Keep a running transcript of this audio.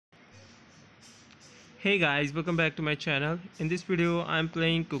Hey guys, welcome back to my channel. In this video I'm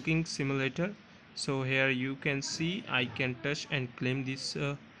playing Cooking Simulator. So here you can see I can touch and claim this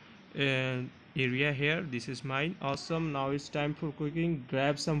area here. This is mine. Awesome. Now it's time for cooking.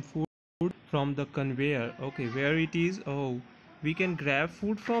 Grab some food from the conveyor. Okay, where it is? Oh, we can grab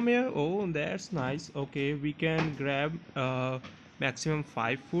food from here. Oh, that's nice. Okay, we can grab maximum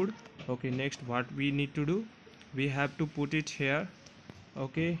 5 food. Okay, next what we need to do, we have to put it here.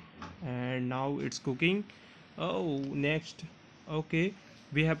 Okay, and now it's cooking. Oh, next. Okay,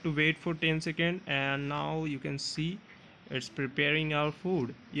 we have to wait for 10 seconds, and now you can see it's preparing our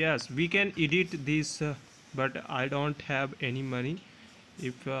food. Yes, we can edit this, but I don't have any money.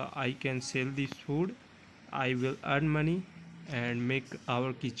 If I can sell this food, I will earn money and make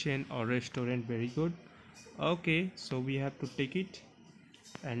our kitchen or restaurant very good. Okay, so we have to take it,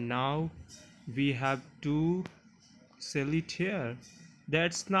 and now we have to sell it here.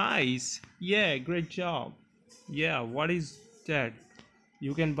 That's nice. Yeah, great job. Yeah, what is that?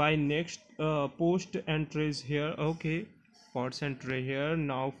 You can buy next post and trays here. Okay, pots and tray here.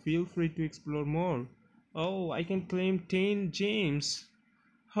 Now feel free to explore more. Oh, I can claim 10 gems.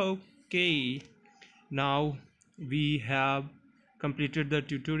 Okay, now we have completed the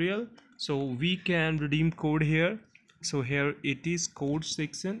tutorial, so we can redeem code here. So here it is, code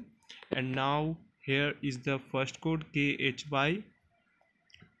section, and now here is the first code,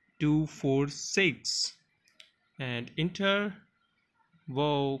 KHY246, and enter.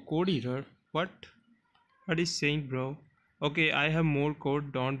 Wow, code error. What is saying, bro? Okay, I have more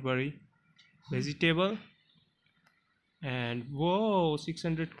code, don't worry. Vegetable, and whoa,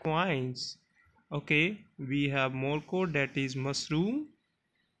 600 coins. Okay, we have more code, that is mushroom.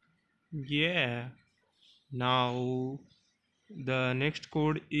 Yeah, now the next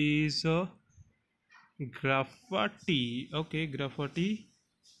code is graffiti. Okay, graffiti,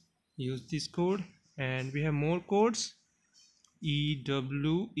 use this code, and we have more codes.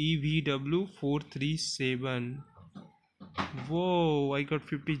 EVW437. Whoa, I got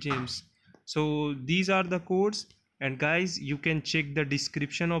 50 gems. So these are the codes, and guys, you can check the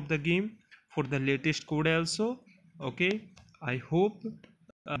description of the game for the latest code also. Okay, I hope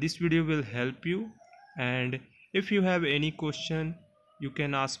this video will help you, and if you have any question, you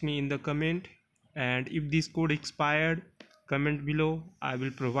can ask me in the comment, and if this code expired, comment below. I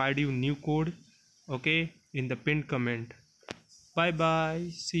will provide you new code, okay, in the pinned comment. Bye bye,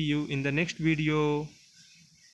 see you in the next video.